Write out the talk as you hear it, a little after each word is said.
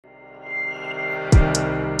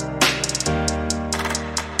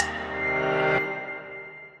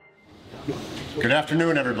Good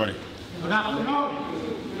afternoon, everybody. Good afternoon.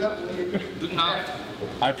 Good night.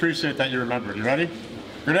 I appreciate that you remembered. You ready?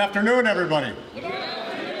 Good afternoon, everybody. Good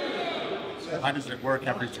afternoon. How does it work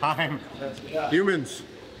every time? Humans.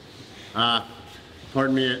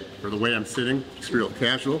 Pardon me for the way I'm sitting. It's real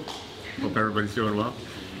casual. Hope everybody's doing well.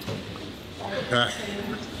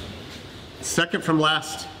 Second from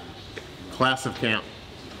last class of camp.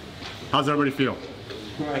 How's everybody feel?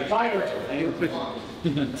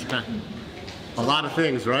 A lot of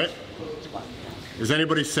things, right? Is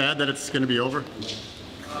anybody sad that it's going to be over?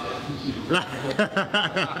 That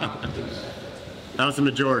was the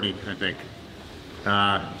majority, I think.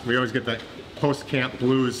 We always get that post-camp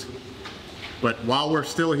blues. But while we're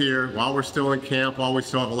still here, while we're still in camp, while we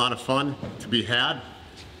still have a lot of fun to be had,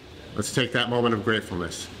 let's take that moment of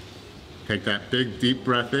gratefulness. Take that big, deep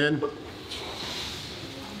breath in.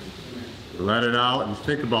 Let it out and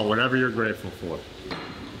think about whatever you're grateful for.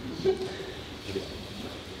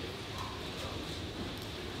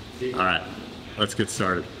 All right, let's get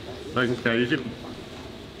started. The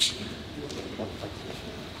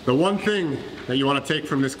one thing that you want to take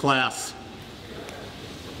from this class,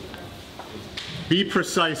 be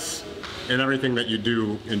precise in everything that you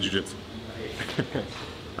do in jiu-jitsu,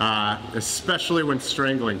 especially when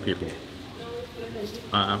strangling people.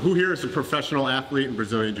 Who here is a professional athlete in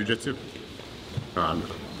Brazilian jiu-jitsu?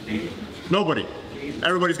 Nobody.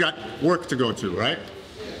 Everybody's got work to go to, right?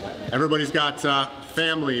 Everybody's got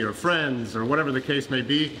family or friends or whatever the case may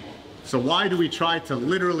be. So why do we try to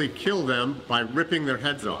literally kill them by ripping their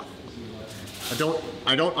heads off?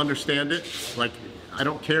 I don't understand it. Like, I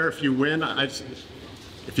don't care if you win.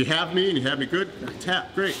 If you have me and you have me good,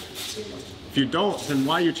 tap, great. If you don't, then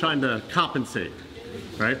why are you trying to compensate,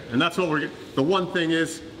 right? And that's what the one thing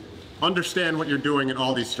is, understand what you're doing in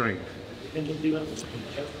all these strangles.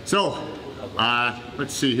 So,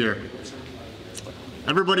 let's see here.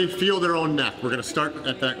 Everybody feel their own neck. We're gonna start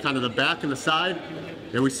at that kind of the back and the side,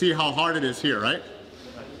 and we see how hard it is here, right?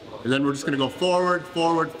 And then we're just gonna go forward,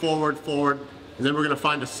 forward, forward, forward, and then we're gonna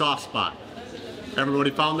find a soft spot. Everybody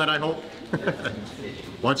found that, I hope?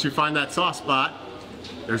 Once you find that soft spot,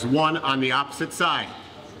 there's one on the opposite side.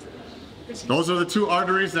 Those are the two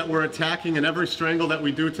arteries that we're attacking in every strangle that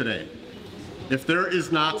we do today. If there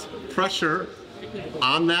is not pressure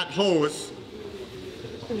on that hose,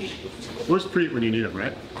 where's Preet when you need him,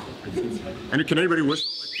 right? And can anybody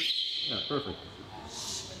whistle like Preet? Yeah, perfect.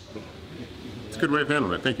 It's a good way of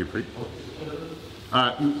handling it. Thank you, Preet.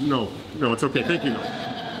 No, it's okay. Thank you.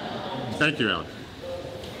 Thank you, Alan.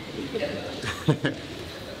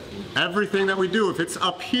 Everything that we do, if it's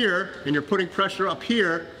up here and you're putting pressure up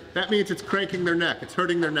here, that means it's cranking their neck. It's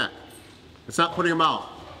hurting their neck. It's not putting them out.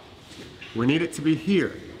 We need it to be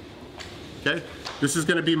here. Okay? This is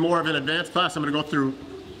going to be more of an advanced class. I'm going to go through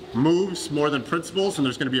moves more than principles, and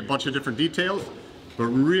there's going to be a bunch of different details. But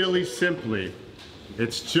really simply,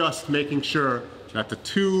 it's just making sure that the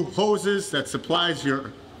two hoses that supplies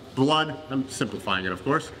your blood, I'm simplifying it of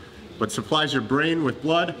course, but supplies your brain with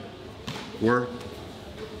blood, we're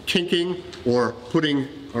kinking or putting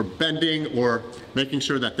or bending or making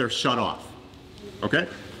sure that they're shut off. Okay?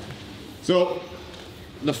 So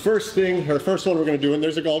the first thing, or the first one we're going to do, and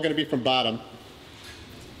there's all going to be from bottom.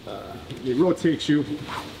 It rotates you,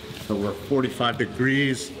 so we're 45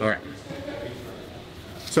 degrees. All right.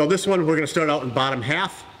 So this one, we're going to start out in bottom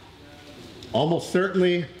half. Almost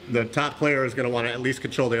certainly, the top player is going to want to at least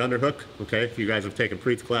control the underhook. Okay, if you guys have taken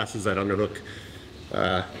Preet's classes, that underhook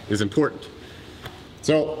is important.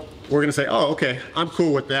 So we're going to say, oh, okay, I'm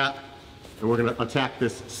cool with that. And we're going to attack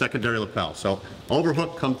this secondary lapel. So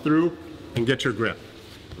overhook, come through and get your grip.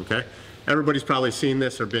 Okay? Everybody's probably seen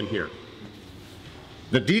this or been here.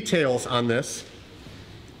 The details on this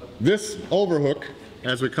overhook,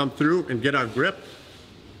 as we come through and get our grip,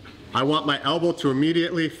 I want my elbow to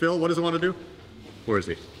immediately fill. What does it want to do? Where is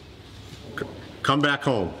he? Come back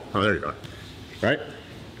home. Oh, there you are. Right?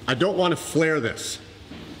 I don't want to flare this.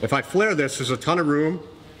 If I flare this, there's a ton of room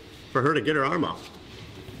for her to get her arm out.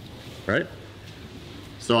 Right?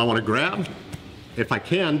 So I want to grab. If I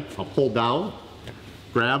can, I'll pull down,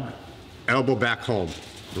 grab, elbow back home.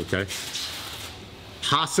 Okay?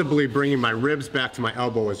 Possibly bringing my ribs back to my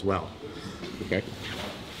elbow as well. Okay?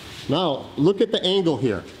 Now, look at the angle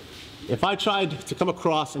here. If I tried to come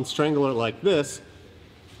across and strangle her like this,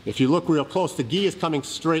 if you look real close, the gi is coming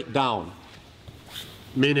straight down,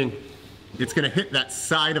 meaning it's going to hit that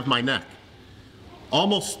side of my neck.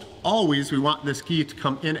 Almost always we want this gi to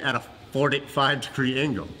come in at a 45-degree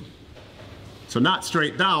angle. So not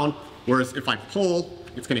straight down, whereas if I pull,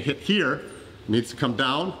 it's going to hit here, it needs to come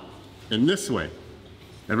down in this way.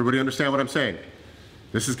 Everybody understand what I'm saying?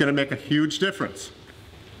 This is going to make a huge difference.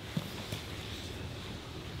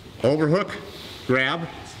 Overhook, grab,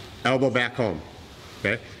 elbow back home.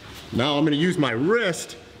 Okay? Now I'm going to use my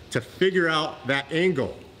wrist to figure out that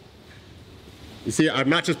angle. You see, I'm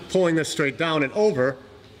not just pulling this straight down and over,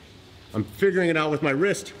 I'm figuring it out with my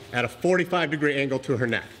wrist at a 45-degree angle to her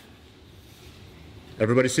neck.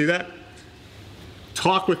 Everybody see that?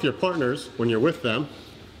 Talk with your partners when you're with them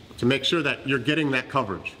to make sure that you're getting that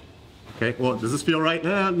coverage. Okay, well, does this feel right?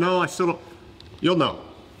 No, I still don't. You'll know.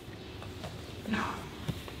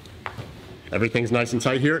 Everything's nice and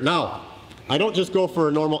tight here. Now, I don't just go for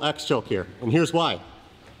a normal X choke here, and here's why.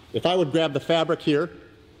 If I would grab the fabric here,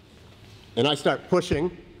 and I start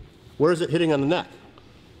pushing, where is it hitting on the neck?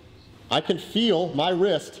 I can feel my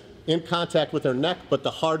wrist in contact with her neck, but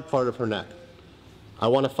the hard part of her neck. I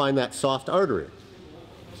want to find that soft artery.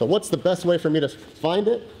 So what's the best way for me to find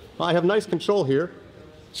it? Well, I have nice control here.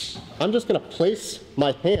 I'm just going to place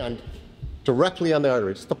my hand directly on the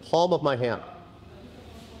artery, just the palm of my hand.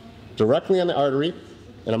 Directly on the artery,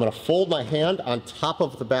 and I'm going to fold my hand on top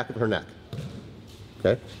of the back of her neck.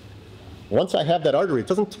 Okay? Once I have that artery, it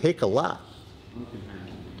doesn't take a lot.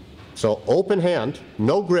 So open hand,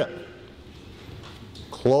 no grip.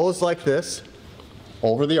 Close like this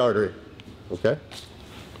over the artery. Okay?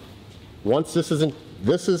 Once this is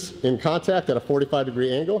in contact at a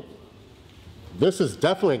 45-degree angle, this is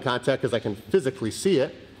definitely in contact because I can physically see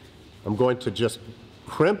it. I'm going to just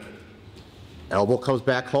crimp, elbow comes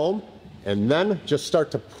back home, and then just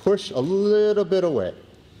start to push a little bit away.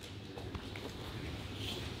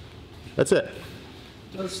 That's it.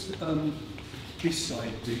 Does this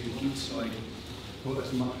side do the inside put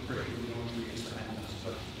as much pressure on the artery as the hands,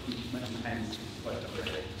 but make the hands quite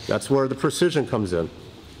directly? That's where the precision comes in.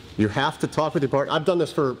 You have to talk with your partner. I've done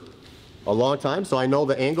this for a long time, so I know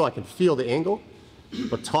the angle, I can feel the angle,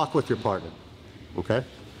 but talk with your partner, okay?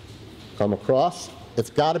 Come across,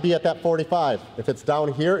 it's gotta be at that 45. If it's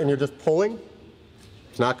down here and you're just pulling,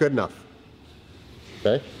 it's not good enough,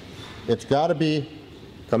 okay? It's gotta be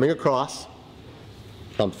coming across,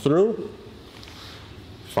 come through,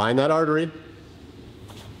 find that artery,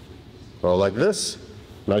 go like this,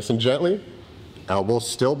 nice and gently, elbows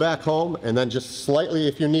still back home, and then just slightly,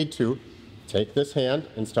 if you need to, take this hand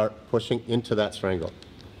and start pushing into that strangle,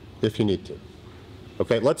 if you need to.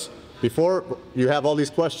 Okay, before you have all these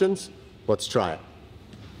questions, let's try it.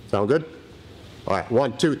 Sound good? All right,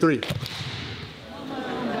 1, 2, 3.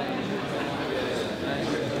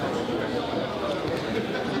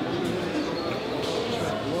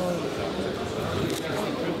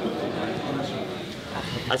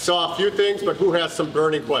 I saw a few things, but who has some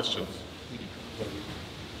burning questions?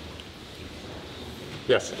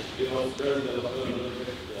 Yes?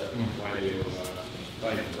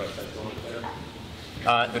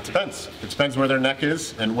 It depends. It depends where their neck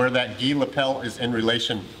is and where that gi lapel is in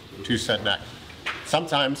relation to said neck.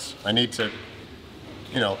 Sometimes I need to,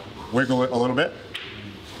 wiggle it a little bit.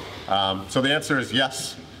 So the answer is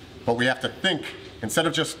yes, but we have to think, instead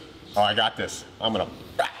of just, oh, I got this, I'm gonna,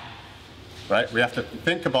 right? We have to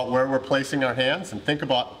think about where we're placing our hands and think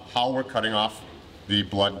about how we're cutting off the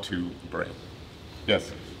blood to the brain.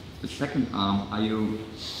 Yes? The second arm, are you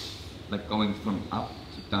like going from up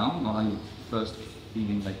to down, or are you first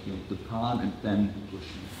feeling like you the palm and then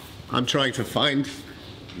pushing? I'm trying to find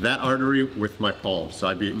that artery with my palm. So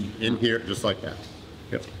I'd be in here just like that.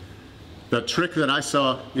 Yep. The trick that I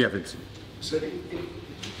saw, yeah, Vince. So if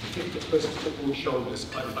the person's on the shoulders,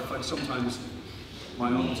 I find sometimes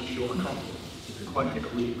my arms are short and comfortable. Quite get a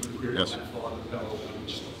really good grip Yes. on that part of the belt. I'm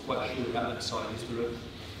just not quite sure about that side. Is there a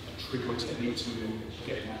trick or technique to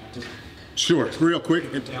get that to Sure, real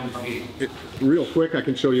quick. down here? Real quick, I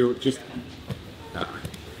can show you just.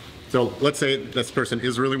 So let's say this person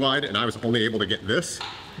is really wide and I was only able to get this.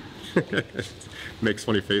 Makes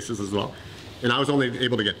funny faces as well. And I was only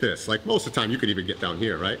able to get this. Like most of the time you could even get down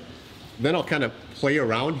here, right? Then I'll kind of play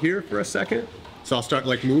around here for a second. So I'll start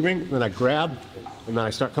like moving, then I grab, and then I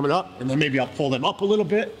start coming up, and then maybe I'll pull them up a little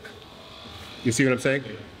bit. You see what I'm saying?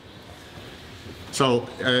 So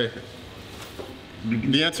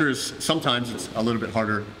the answer is sometimes it's a little bit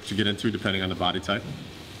harder to get into depending on the body type.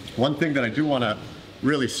 One thing that I do want to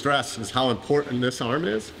really stress is how important this arm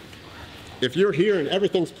is. If you're here and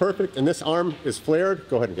everything's perfect and this arm is flared,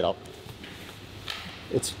 go ahead and get out.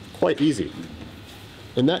 It's quite easy.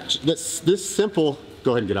 And this simple,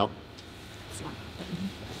 go ahead and get out.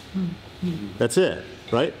 That's it,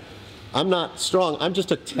 right? I'm not strong, I'm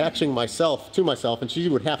just attaching myself to myself, and she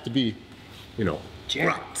would have to be,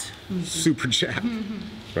 jacked, super jacked,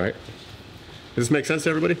 right? Does this make sense to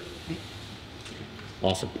everybody?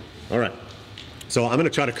 Awesome. All right. So I'm going to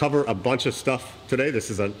try to cover a bunch of stuff today. This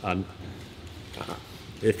is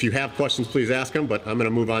if you have questions, please ask them, but I'm going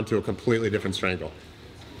to move on to a completely different strangle.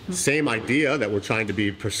 Same idea, that we're trying to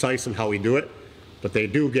be precise in how we do it, but they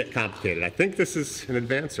do get complicated. I think this is an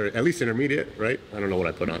advanced, or at least intermediate, right? I don't know what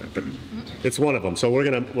I put on it, but it's one of them. So we're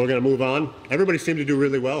gonna move on. Everybody seemed to do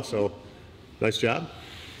really well, so nice job.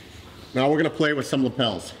 Now we're gonna play with some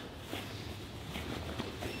lapels.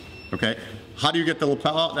 Okay, how do you get the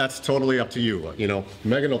lapel out? That's totally up to you. You know,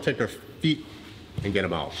 Megan will take her feet and get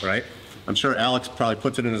them out, right? I'm sure Alex probably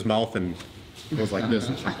puts it in his mouth and goes like this.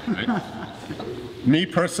 Right? Me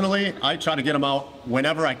personally, I try to get them out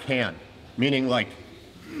whenever I can, meaning like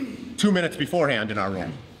 2 minutes beforehand in our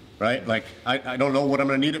room, right? Like, I don't know what I'm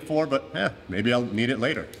gonna need it for, but maybe I'll need it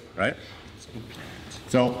later, right?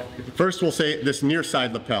 So first we'll say this near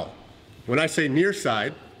side lapel. When I say near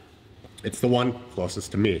side, it's the one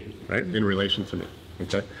closest to me, right? In relation to me,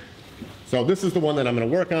 okay? So this is the one that I'm gonna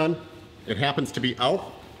work on. It happens to be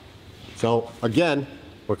out. So again,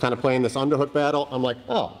 we're kind of playing this underhook battle. I'm like,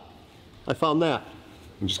 oh, I found that.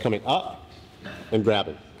 I'm just coming up and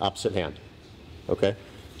grabbing, opposite hand, okay?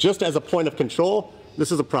 Just as a point of control,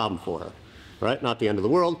 this is a problem for her, right? Not the end of the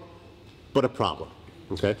world, but a problem,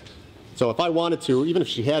 okay? So if I wanted to, even if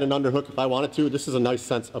she had an underhook, if I wanted to, this is a nice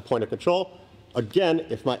sense of point of control. Again,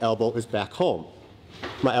 if my elbow is back home.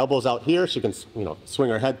 If my elbow's out here, she can, you know,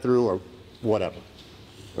 swing her head through or whatever,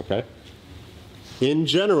 okay? In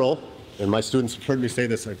general, and my students have heard me say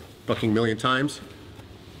this a fucking million times,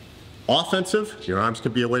 offensive, your arms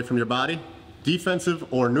could be away from your body. Defensive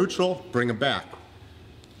or neutral, bring them back.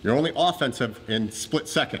 You're only offensive in split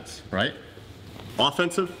seconds, right?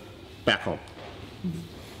 Offensive, back home.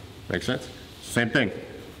 Make sense? Same thing.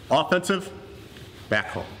 Offensive, back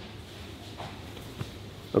home.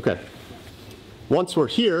 Okay. Once we're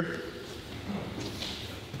here,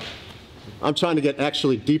 I'm trying to get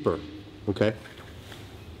actually deeper, okay?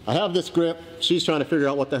 I have this grip. She's trying to figure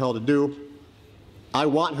out what the hell to do. I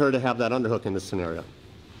want her to have that underhook in this scenario,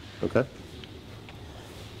 okay?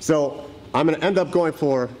 So I'm going to end up going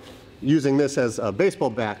for using this as a baseball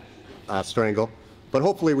bat strangle, but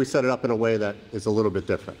hopefully we set it up in a way that is a little bit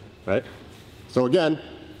different, right? So again,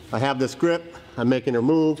 I have this grip. I'm making her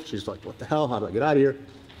move. She's like, what the hell? How do I get out of here?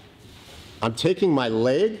 I'm taking my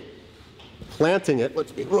leg, planting it.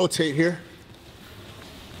 Let me rotate here.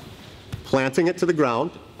 Planting it to the ground,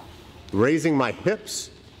 raising my hips,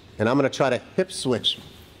 and I'm going to try to hip switch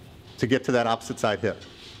to get to that opposite side hip.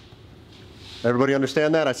 Everybody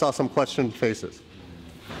understand that? I saw some questioned faces.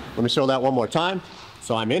 Let me show that one more time.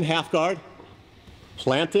 So I'm in half guard,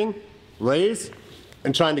 planting, raise,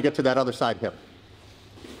 and trying to get to that other side hip.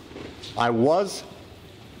 I was,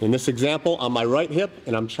 in this example, on my right hip,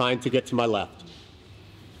 and I'm trying to get to my left.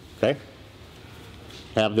 Okay?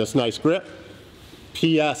 Have this nice grip.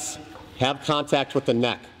 P.S. Have contact with the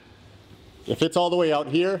neck. If it's all the way out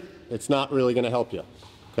here, it's not really going to help you.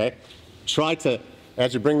 Okay? Try to,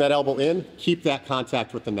 as you bring that elbow in, keep that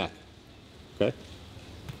contact with the neck. Okay?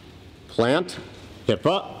 Plant, hip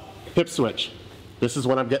up, hip switch. This is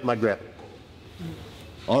when I'm getting my grip.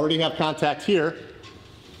 Already have contact here.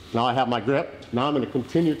 Now I have my grip. Now I'm going to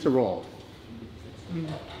continue to roll.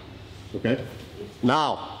 Okay?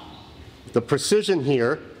 Now, the precision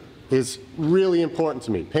here is really important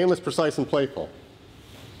to me. Painless, precise, and playful.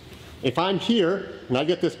 If I'm here and I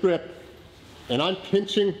get this grip and I'm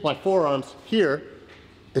pinching my forearms here,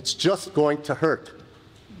 it's just going to hurt.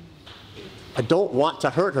 I don't want to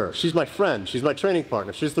hurt her. She's my friend. She's my training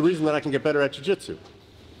partner. She's the reason that I can get better at jiu-jitsu,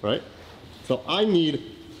 right? So I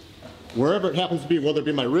need, wherever it happens to be, whether it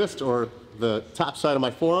be my wrist or the top side of my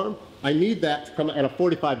forearm, I need that to come at a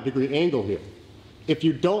 45-degree angle here. If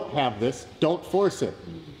you don't have this, don't force it.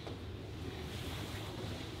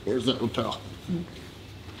 Where's that lapel?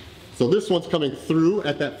 So this one's coming through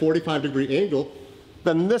at that 45-degree angle,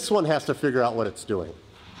 then this one has to figure out what it's doing.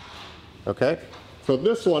 Okay? So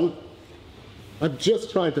this one, I'm just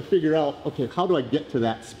trying to figure out, okay, how do I get to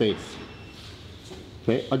that space?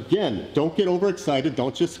 Okay, again, don't get overexcited,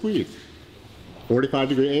 don't just squeeze.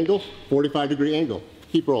 45-degree angle, 45-degree angle.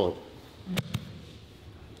 Keep rolling.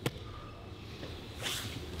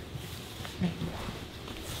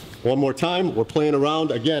 One more time, we're playing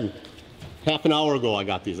around. Again, half an hour ago I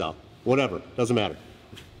got these out. Whatever, doesn't matter.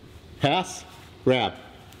 Pass, grab.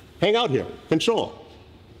 Hang out here, control.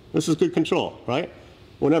 This is good control, right?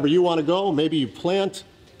 Whenever you want to go, maybe you plant.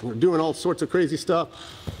 We're doing all sorts of crazy stuff.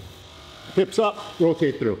 Hips up,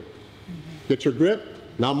 rotate through. Get your grip.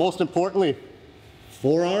 Now most importantly,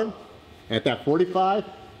 forearm at that 45.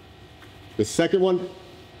 The second one,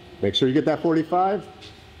 make sure you get that 45.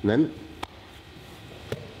 And then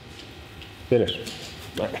Finish.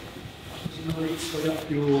 Right. Up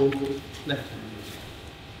your left hand.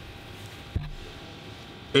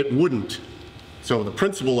 It wouldn't. So the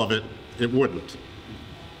principle of it, it wouldn't.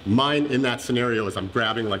 Mine in that scenario is I'm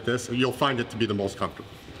grabbing like this, and you'll find it to be the most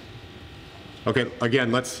comfortable. Okay,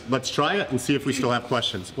 again, let's try it and see if we still have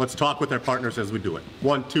questions. Let's talk with our partners as we do it.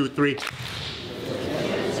 1, 2, 3.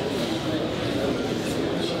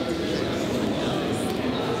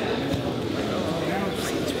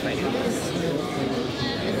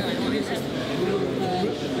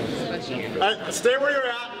 All right, stay where you're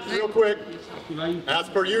at, real quick. As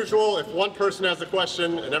per usual, if one person has a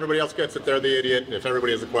question and everybody else gets it, they're the idiot. If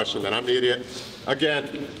everybody has a question, then I'm the idiot.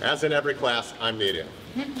 Again, as in every class, I'm the idiot.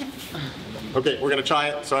 Okay, we're gonna try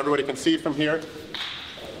it so everybody can see from here.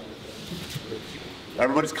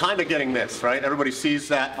 Everybody's kind of getting this, right? Everybody sees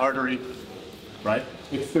that artery, right?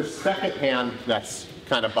 It's the second hand that's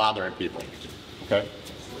kind of bothering people, okay?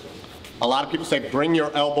 A lot of people say bring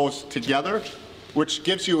your elbows together, which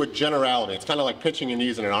gives you a generality. It's kind of like pitching your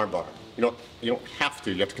knees in an arm bar. You don't have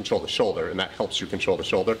to, you have to control the shoulder, and that helps you control the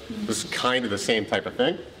shoulder. This is kind of the same type of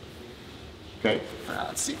thing. Okay,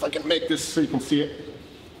 let's see if I can make this so you can see it.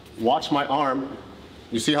 Watch my arm.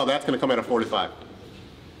 You see how that's gonna come at a 45.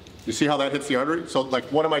 You see how that hits the artery? So like,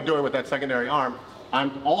 what am I doing with that secondary arm?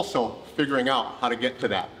 I'm also figuring out how to get to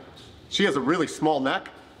that. She has a really small neck,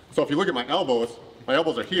 so if you look at my elbows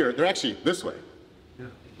are here, they're actually this way.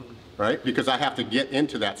 Right? Because I have to get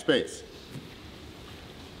into that space.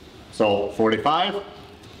 So 45,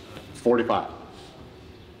 45.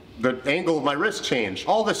 The angle of my wrist changed.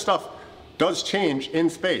 All this stuff does change in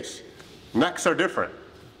space. Necks are different.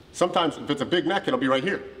 Sometimes if it's a big neck, it'll be right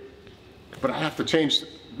here. But I have to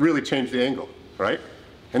really change the angle, right?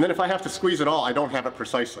 And then if I have to squeeze it all, I don't have it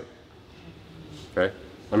precisely. Okay?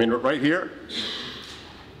 I mean, right here.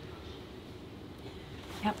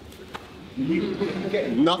 Yep. You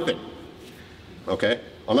get Nothing. Okay?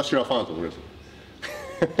 Unless you're Alfonso, where is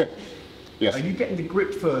it? Yes. Are you getting the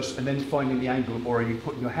grip first and then finding the angle, or are you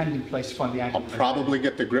putting your hand in place to find the angle? I'll probably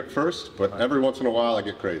get the grip first, but every once in a while I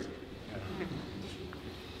get crazy.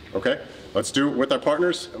 Okay? Let's do it with our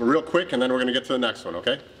partners real quick, and then we're going to get to the next one,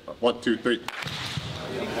 okay? 1, 2, 3.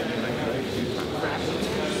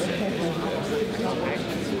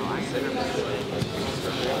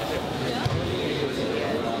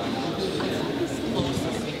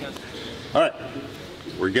 All right.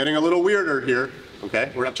 We're getting a little weirder here.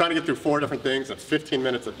 Okay, we're trying to get through 4 different things. That's 15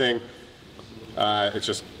 minutes a thing.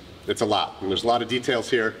 It's a lot. And there's a lot of details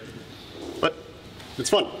here, but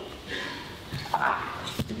it's fun.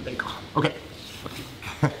 Okay.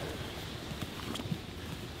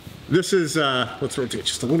 This is, let's rotate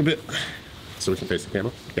just a little bit so we can face the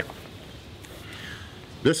camera. Yeah.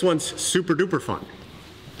 This one's super duper fun.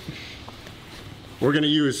 We're gonna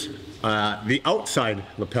use the outside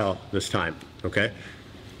lapel this time, okay?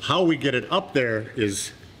 How we get it up there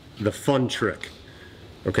is the fun trick,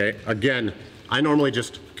 okay? Again, I normally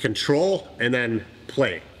just control and then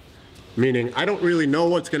play, meaning I don't really know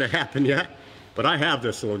what's gonna happen yet, but I have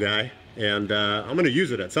this little guy, and I'm gonna use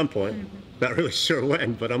it at some point. Not really sure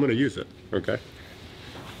when, but I'm gonna use it, okay?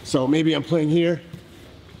 So maybe I'm playing here,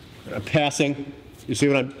 I'm passing. You see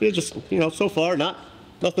what I'm, just, so far,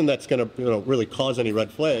 nothing that's gonna, really cause any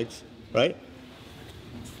red flags, right?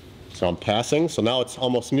 So I'm passing, so now it's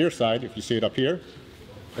almost near side, if you see it up here.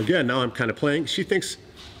 Again, now I'm kind of playing. She thinks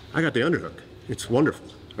I got the underhook. It's wonderful,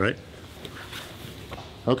 right?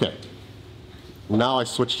 Okay, now I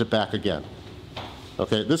switched it back again.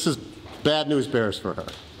 Okay, this is bad news bears for her.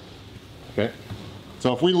 Okay,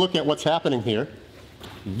 so if we look at what's happening here,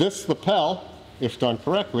 this lapel, if done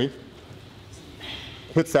correctly,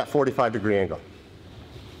 hits that 45-degree angle.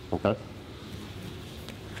 Okay.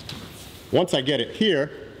 Once I get it here,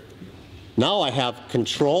 now I have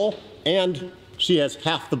control, and she has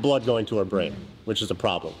half the blood going to her brain, which is a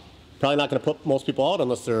problem. Probably not going to put most people out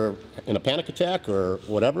unless they're in a panic attack or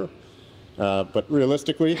whatever. But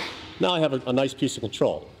realistically, now I have a nice piece of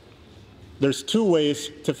control. There's 2 ways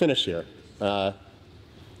to finish here. The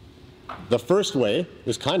first way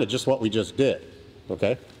is kind of just what we just did.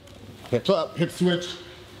 Okay? Hips up, hip switch,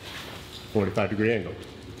 45-degree angle.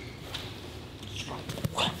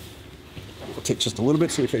 We'll take just a little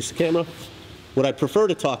bit so we face the camera. What I prefer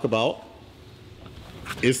to talk about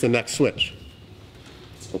is the next switch.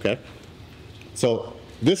 Okay? So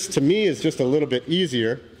this to me is just a little bit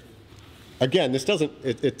easier. Again, this doesn't,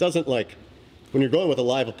 it doesn't like, when you're going with a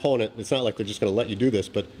live opponent, it's not like they're just going to let you do this,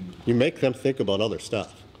 but you make them think about other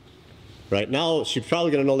stuff. Right? Now she's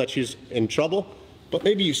probably going to know that she's in trouble, but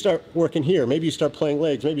maybe you start working here, maybe you start playing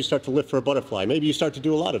legs, maybe you start to lift for a butterfly, maybe you start to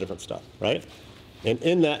do a lot of different stuff, right? And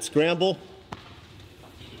in that scramble,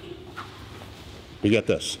 you get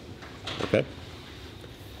this, okay?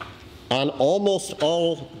 On almost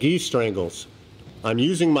all gi strangles, I'm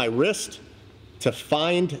using my wrist to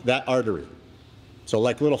find that artery. So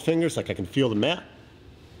like little fingers, like I can feel the mat,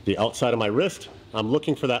 the outside of my wrist, I'm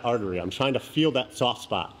looking for that artery. I'm trying to feel that soft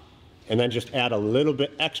spot and then just add a little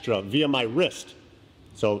bit extra via my wrist.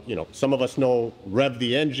 So, you know, some of us know rev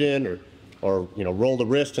the engine or you know, roll the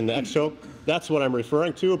wrist in the X-choke. That's what I'm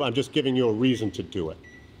referring to, but I'm just giving you a reason to do it.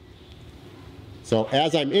 So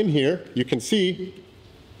as I'm in here, you can see,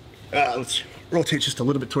 let's rotate just a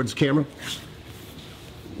little bit towards the camera.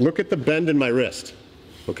 Look at the bend in my wrist,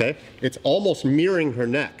 okay? It's almost mirroring her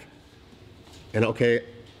neck. And okay,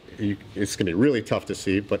 it's gonna be really tough to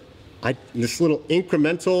see, but this little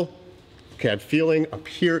incremental, okay, I'm feeling up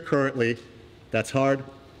here currently, that's hard,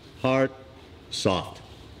 hard, soft.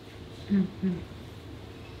 Mm-hmm.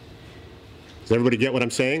 Does everybody get what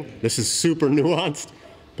I'm saying? This is super nuanced,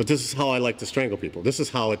 but this is how I like to strangle people. This is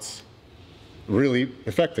how it's really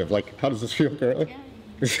effective. Like, how does this feel currently?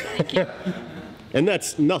 Yeah. And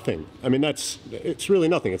that's nothing. I mean, it's really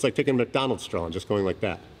nothing. It's like taking a McDonald's straw and just going like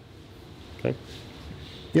that. Okay?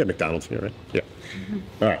 You had McDonald's here, right? Yeah.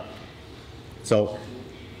 All right. So,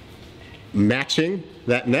 matching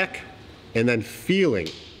that neck and then feeling,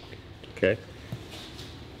 okay?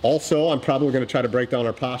 Also, I'm probably going to try to break down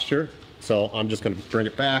our posture. So I'm just going to bring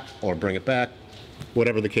it back or bring it back,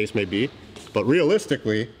 whatever the case may be. But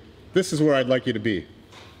realistically, this is where I'd like you to be.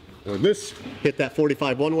 When this hit that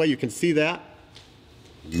 45 one way, you can see that.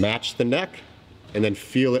 Match the neck and then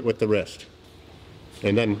feel it with the wrist.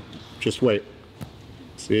 And then just wait.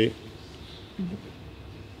 See?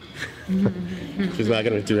 She's not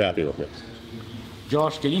going to be too happy with me.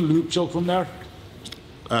 Josh, can you loop choke from there?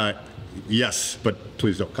 Yes, but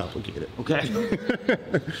please don't complicate it.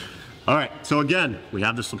 Okay. All right, so again, we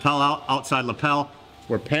have this lapel outside lapel.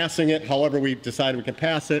 We're passing it however we decide we can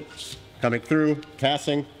pass it. Coming through,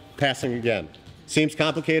 passing, passing again. Seems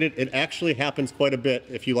complicated. It actually happens quite a bit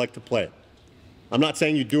if you like to play. I'm not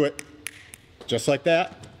saying you do it just like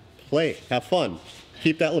that. Play, have fun.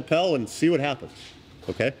 Keep that lapel and see what happens,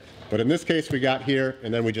 okay? But in this case, we got here,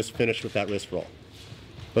 and then we just finished with that wrist roll.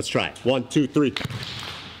 Let's try it. 1, 2, 3.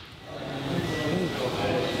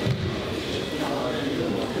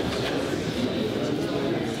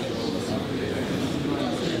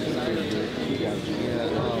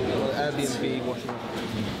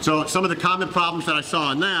 So some of the common problems that I saw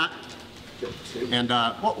on that, and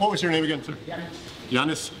what was your name again, sir?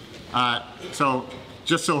 Janis. So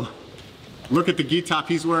just so, look at the gi top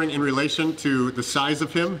he's wearing in relation to the size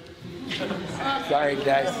of him. Sorry,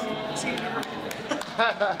 guys.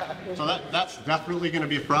 So that's definitely going to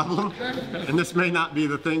be a problem, and this may not be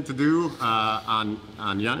the thing to do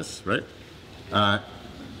on Janis, right?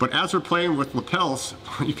 But as we're playing with lapels,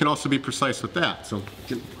 you can also be precise with that. So.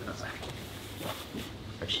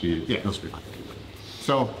 Actually, yeah, no screen.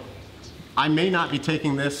 So I may not be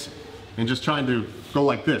taking this and just trying to go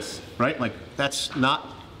like this, right? Like that's not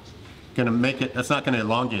going to make it, that's not going to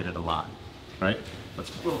elongate it a lot, right?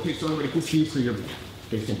 Let's rotate so everybody can see so you're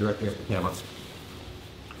facing directly at the camera.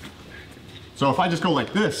 So if I just go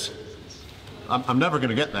like this, I'm never going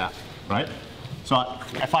to get that, right? So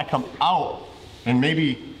if I come out and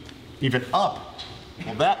maybe even up,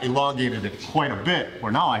 well, that elongated it quite a bit,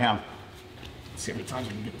 where now I have, see how many times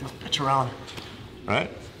we can get this bitch around, right?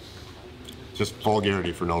 Just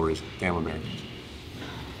vulgarity for no reason, damn American.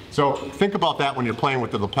 So think about that when you're playing with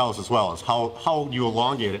the lapels as well, is how you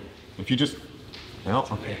elongate it. If you just, you know,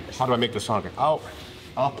 okay, how do I make this longer? Out,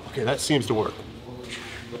 up, okay, that seems to work.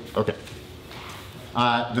 Okay.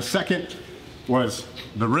 The second was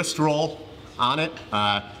the wrist roll on it.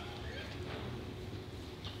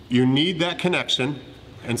 You need that connection.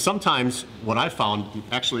 And sometimes what I found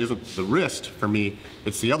actually isn't the wrist for me,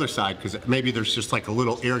 it's the other side, because maybe there's just like a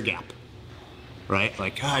little air gap, right?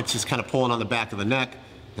 Like, it's just kind of pulling on the back of the neck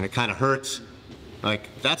and it kind of hurts. Like,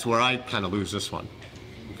 that's where I kind of lose this one,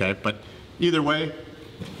 okay? But either way,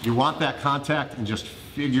 you want that contact and just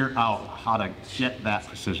figure out how to get that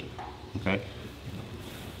precision, okay?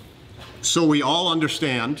 So we all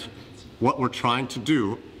understand what we're trying to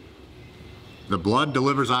do. The blood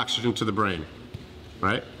delivers oxygen to the brain.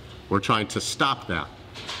 Right? We're trying to stop that.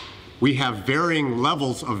 We have varying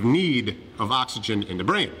levels of need of oxygen in the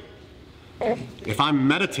brain. If I'm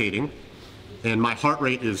meditating and my heart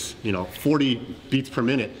rate is, 40 beats per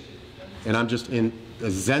minute, and I'm just in a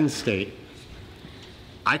Zen state,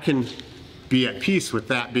 I can be at peace with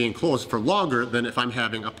that being closed for longer than if I'm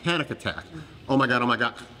having a panic attack. Oh my God, oh my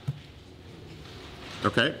God.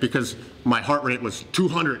 Okay? Because my heart rate was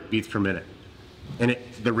 200 beats per minute. And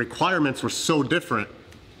the requirements were so different,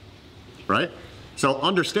 right? So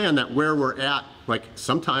understand that where we're at, like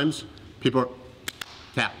sometimes people are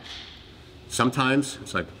tap. Sometimes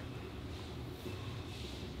it's like,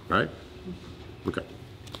 right? Okay.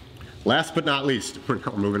 Last but not least, we're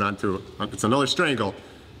moving on to, it's another strangle,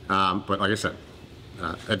 but like I said,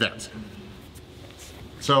 advance.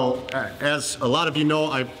 So as a lot of you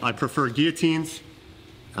know, I prefer guillotines.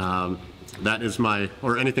 That is my,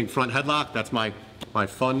 or anything front headlock, that's my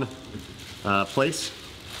fun place.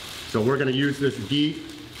 So we're gonna use this gi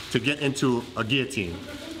to get into a guillotine,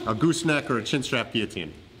 a gooseneck or a chin strap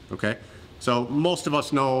guillotine, okay? So most of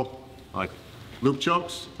us know like loop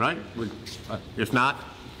chokes, right? If not,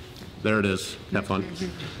 there it is, have fun.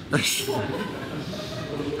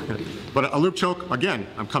 But a loop choke, again,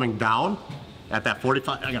 I'm coming down at that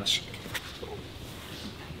 45, I gotta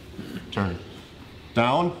turn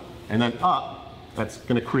down and then up. That's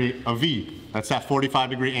gonna create a V. That's that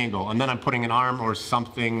 45-degree angle. And then I'm putting an arm or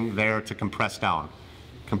something there to compress down.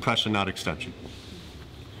 Compression, not extension.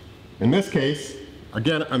 In this case,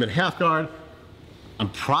 again, I'm in half guard. I'm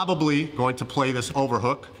probably going to play this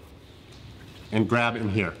overhook and grab in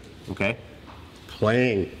here, okay?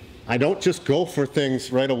 Playing. I don't just go for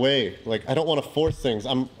things right away. Like, I don't want to force things.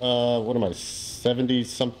 I'm, what am I,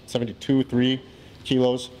 72, 3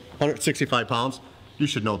 kilos, 165 pounds. You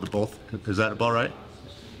should know the both. Is that about right?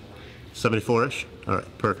 74-ish? All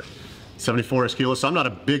right, perfect. 74-ish kilos. So I'm not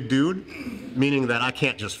a big dude, meaning that I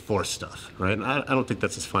can't just force stuff, right? I don't think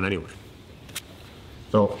that's as fun anyway.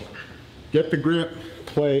 So get the grip,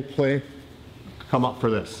 play, come up for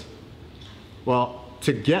this. Well,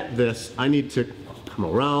 to get this, I need to come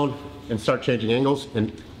around and start changing angles.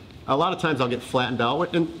 And a lot of times I'll get flattened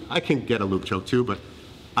out, and I can get a loop choke too, but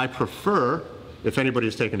I prefer, if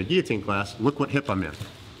anybody's taken a guillotine class, look what hip I'm in.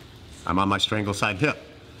 I'm on my strangle side hip.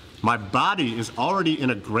 My body is already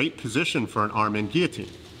in a great position for an arm in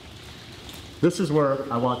guillotine. This is where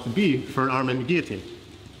I want to be for an arm in guillotine.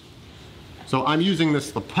 So I'm using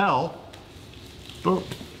this lapel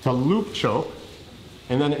to loop choke,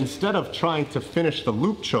 and then instead of trying to finish the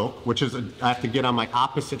loop choke, which is I have to get on my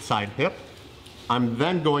opposite side hip, I'm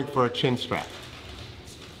then going for a chin strap.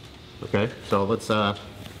 Okay, so let's, yeah,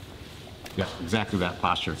 exactly that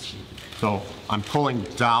posture. So I'm pulling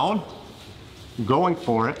down, going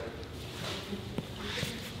for it,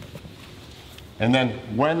 and then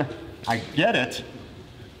when I get it,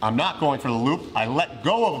 I'm not going for the loop, I let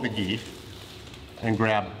go of the gi and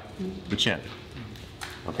grab the chin,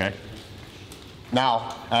 okay?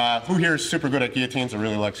 Now, who here is super good at guillotines or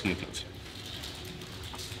really likes guillotines?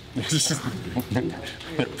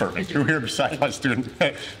 Perfect. Who here besides my student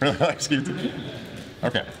really likes guillotines?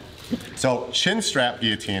 Okay. So chin strap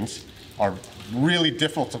guillotines are really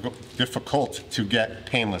difficult to get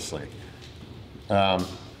painlessly.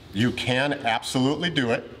 You can absolutely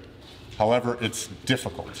do it. However, it's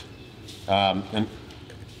difficult. And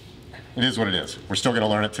it is what it is. We're still going to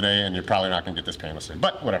learn it today, and you're probably not going to get this painlessly,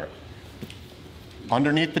 but whatever.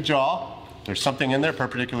 Underneath the jaw, there's something in there,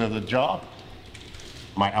 perpendicular to the jaw.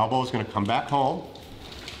 My elbow is going to come back home.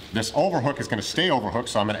 This overhook is going to stay overhooked,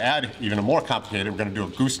 so I'm going to add even a more complicated. We're going to do a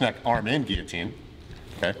gooseneck arm in guillotine.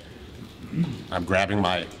 Okay. I'm grabbing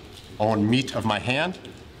my own meat of my hand.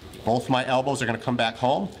 Both my elbows are going to come back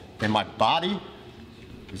home, and my body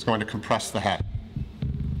is going to compress the head.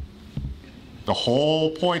 The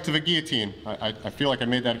whole point of a guillotine, I feel like I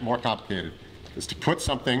made that more complicated, is to put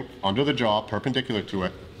something under the jaw, perpendicular to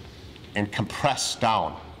it, and compress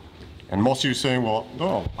down. And most of you are saying, well,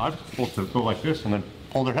 no, I'm supposed to go like this and then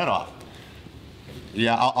pull their head off.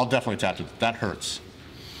 Yeah, I'll definitely tap it. That hurts.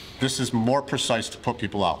 This is more precise to put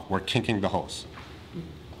people out. We're kinking the hose.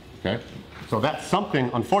 Okay? So that's something,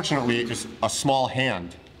 unfortunately, is a small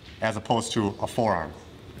hand as opposed to a forearm.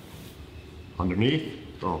 Underneath,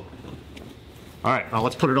 boom. All right, now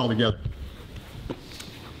let's put it all together.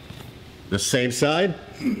 The same side,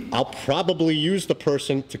 I'll probably use the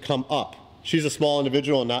person to come up. She's a small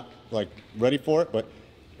individual and not like ready for it, but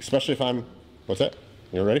especially if I'm, what's that?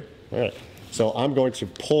 You ready? All right. So I'm going to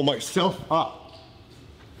pull myself up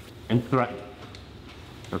and threaten.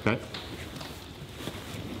 Okay?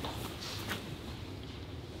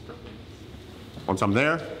 Once I'm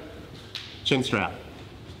there, chin strap.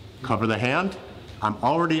 Cover the hand. I'm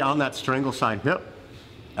already on that strangle side hip.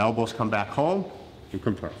 Elbows come back home and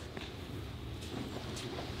compress.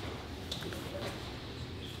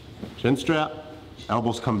 Chin strap,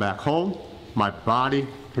 elbows come back home, my body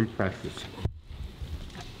compresses.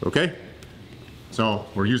 Okay? So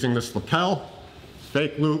we're using this lapel,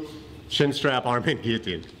 fake loop, chin strap, arm in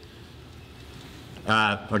guillotine.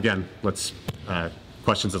 Again, let's,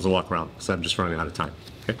 questions as a walk around, because I'm just running out of time.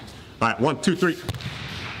 Okay? All right, 1, 2, 3.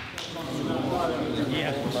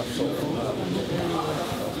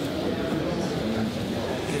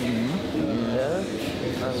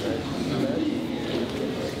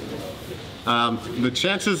 The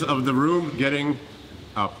chances of the room getting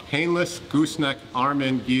a painless gooseneck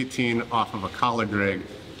arm-in guillotine off of a collar drag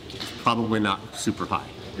is probably not super high.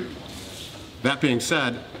 That being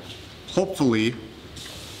said, hopefully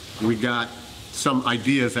we got some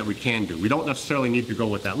ideas that we can do. We don't necessarily need to go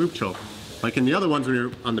with that loop choke. Like in the other ones, when we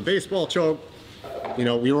were on the baseball choke, you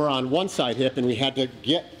know, we were on one side hip and we had to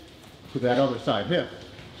get to that other side hip,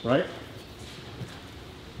 right?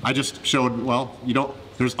 I just showed, well,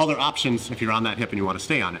 there's other options if you're on that hip and you want to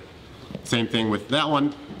stay on it. Same thing with that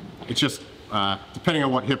one. It's just, depending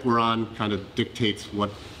on what hip we're on, kind of dictates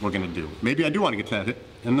what we're going to do. Maybe I do want to get to that hip,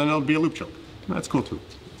 and then it'll be a loop choke. That's cool too.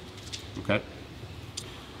 Okay.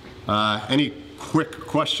 Any quick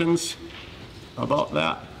questions about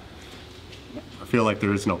that? I feel like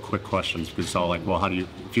there is no quick questions because it's all like, well, it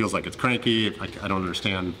feels like it's cranky. I don't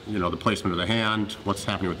understand, you know, the placement of the hand, what's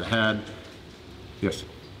happening with the head. Yes.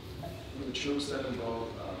 The chokes that involve,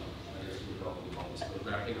 I guess we call them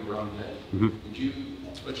wrapping around the head. Did you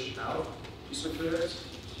switch out to switch for this,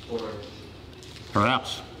 or?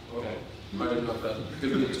 Perhaps. Okay. I don't know if that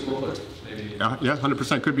could be a tool, or maybe. Yeah,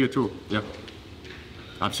 100% could be a tool. Yeah.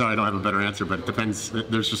 I'm sorry, I don't have a better answer, but it depends.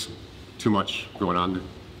 There's just too much going on.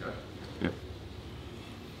 Okay. Yeah.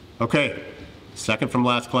 Okay. Second from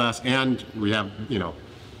last class, and we have, you know,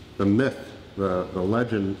 the myth, the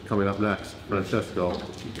legend coming up next, Francesco,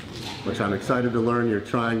 which I'm excited to learn your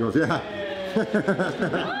triangles. Yeah.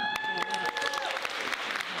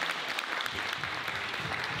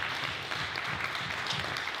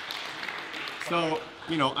 So,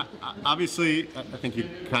 you know, obviously, I think you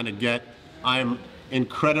kind of get, I'm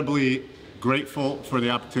incredibly grateful for the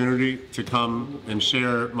opportunity to come and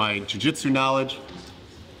share my jiu-jitsu knowledge.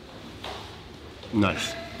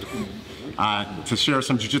 Nice. To share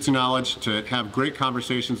some jiu-jitsu knowledge, to have great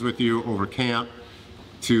conversations with you over camp,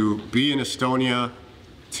 to be in Estonia,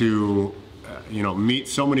 to you know, meet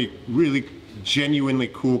so many really genuinely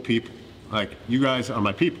cool people. Like, you guys are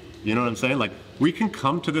my people. You know what I'm saying? Like, we can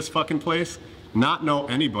come to this fucking place, not know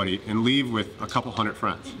anybody, and leave with a couple hundred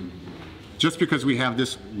friends. Just because we have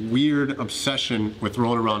this weird obsession with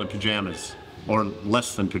rolling around in pajamas, or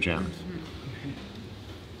less than pajamas.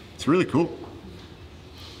 It's really cool.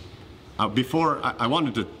 Before, I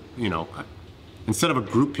wanted to, you know, instead of a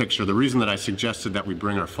group picture, the reason that I suggested that we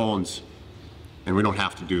bring our phones, and we don't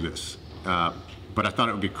have to do this, but I thought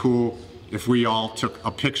it would be cool if we all took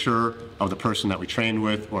a picture of the person that we trained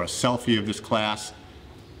with, or a selfie of this class,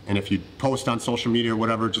 and if you post on social media or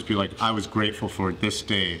whatever, just be like, I was grateful for this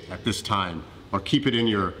day at this time, or keep it in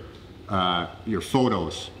your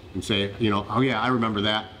photos and say, you know, oh yeah, I remember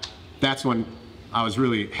that. That's when I was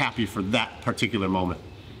really happy for that particular moment.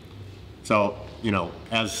 So, you know,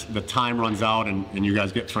 as the time runs out and you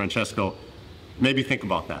guys get Francesco, maybe think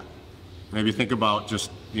about that. Maybe think about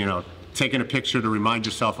just, you know, taking a picture to remind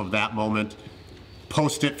yourself of that moment,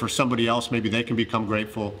 post it for somebody else, maybe they can become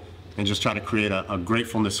grateful, and just try to create a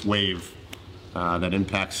gratefulness wave that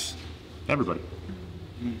impacts everybody.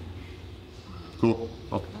 Cool.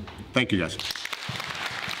 Well, thank you guys.